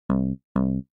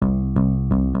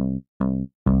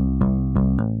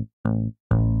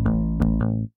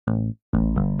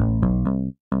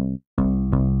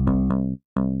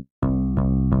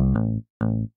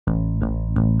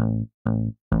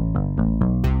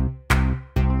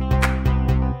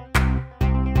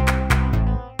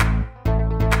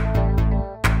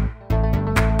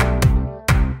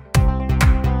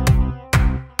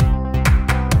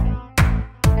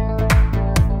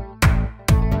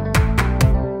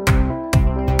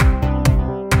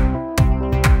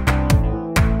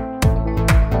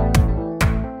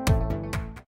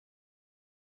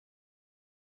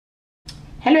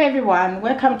Hello everyone,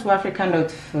 welcome to African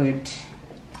Note Food.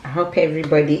 I hope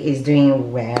everybody is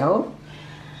doing well.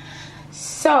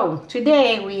 So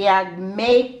today we are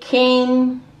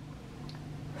making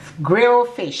grilled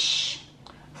fish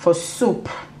for soup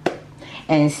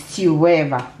and stew,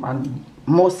 wherever, and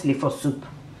mostly for soup.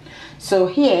 So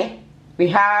here we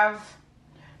have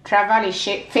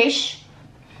Trevally fish,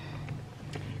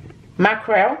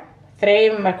 mackerel,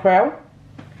 3 mackerel.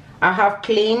 I have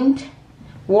cleaned,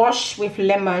 wash with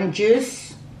lemon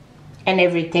juice and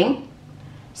everything.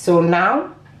 So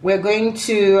now we're going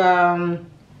to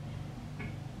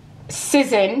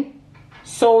season,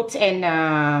 salt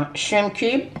and shrimp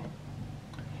cube,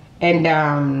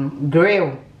 and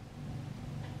grill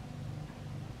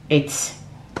it.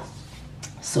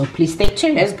 So please stay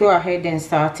tuned. Let's go ahead and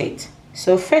start it.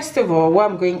 So first of all,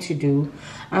 what I'm going to do,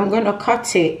 I'm going to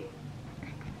cut it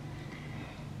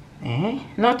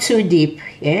not too deep,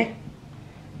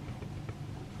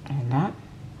 not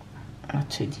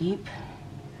too deep.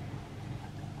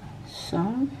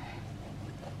 So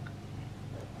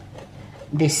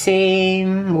the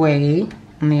same way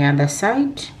on the other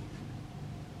side.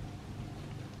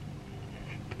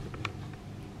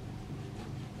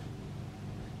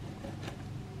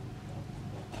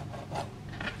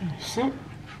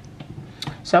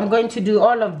 So I'm going to do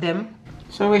all of them.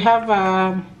 So we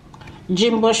have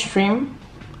jumbo shrimp,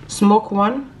 smoked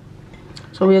one.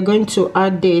 So we are going to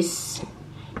add this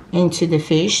into the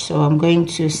fish. So I'm going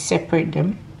to separate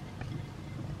them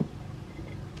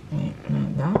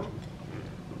like that.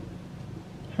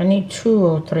 I need 2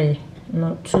 or 3,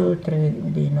 not 2, 3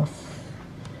 would be enough.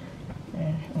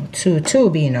 Two will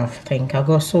be enough. I think I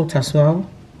got salt as well.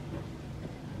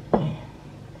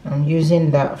 I'm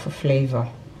using that for flavor.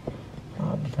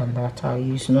 Other than that, I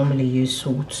normally use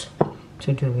salt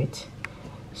to do it.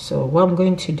 So what I'm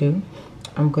going to do,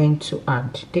 I'm going to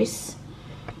add this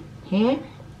here,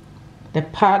 the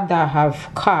part that I have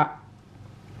cut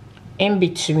in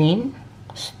between,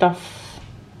 stuff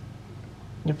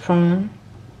the prawn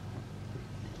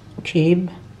cube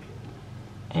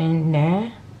in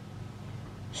there.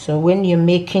 So when you're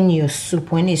making your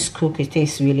soup, when it's cooked, it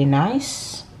tastes really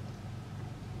nice.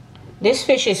 This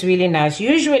fish is really nice.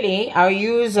 Usually I'll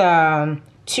use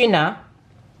tuna,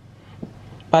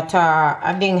 but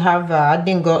I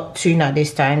didn't got tuna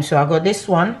this time, so I got this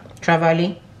one,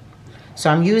 Trevally. So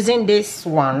I'm using this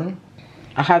one.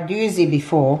 I have used it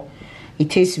before. It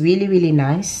tastes really, really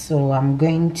nice. So I'm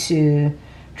going to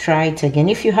try it again.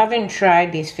 If you haven't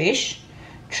tried this fish,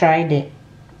 try it.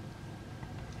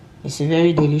 It's a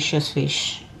very delicious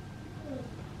fish.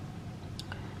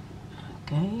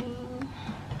 Okay.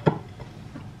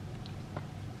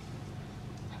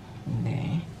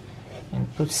 There.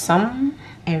 And put some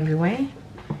everywhere.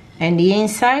 And the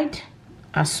inside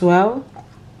as well.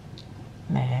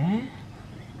 There.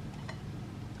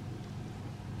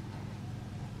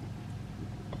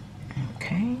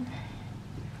 Okay.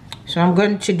 So I'm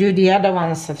going to do the other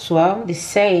ones as well, the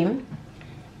same.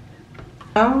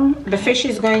 The fish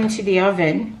is going to the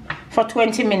oven for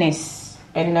 20 minutes.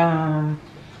 And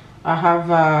I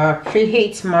have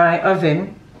preheat my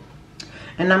oven.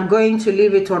 And I'm going to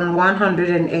leave it on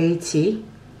 180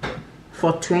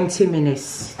 for 20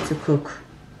 minutes to cook.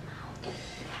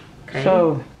 Okay.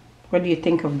 So, what do you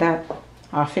think of that?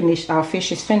 Our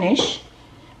fish is finished.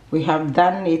 We have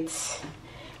done it.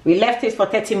 We left it for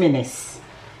 30 minutes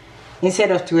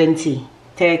instead of 20,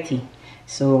 30.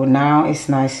 So now it's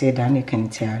nicely done. You can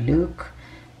tell. Look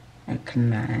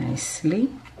nicely,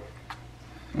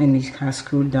 and it has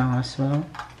cooled down as well.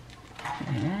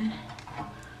 There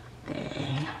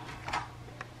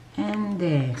and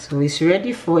there. So it's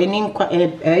ready for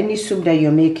any soup that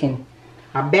you're making.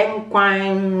 A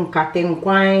benquine,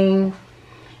 katenquine,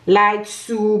 light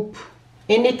soup,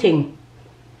 anything.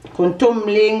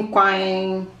 Contomling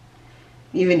quine,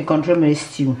 even control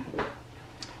stew.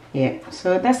 Yeah,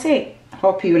 so that's it.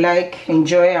 Hope you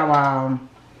enjoy our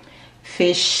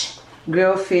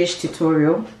grilled fish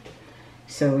tutorial.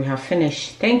 So we have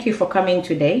finished. Thank you for coming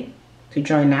today to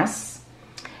join us.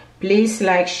 Please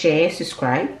like, share,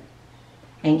 subscribe,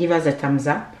 and give us a thumbs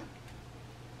up.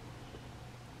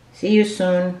 See you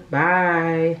soon.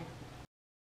 Bye.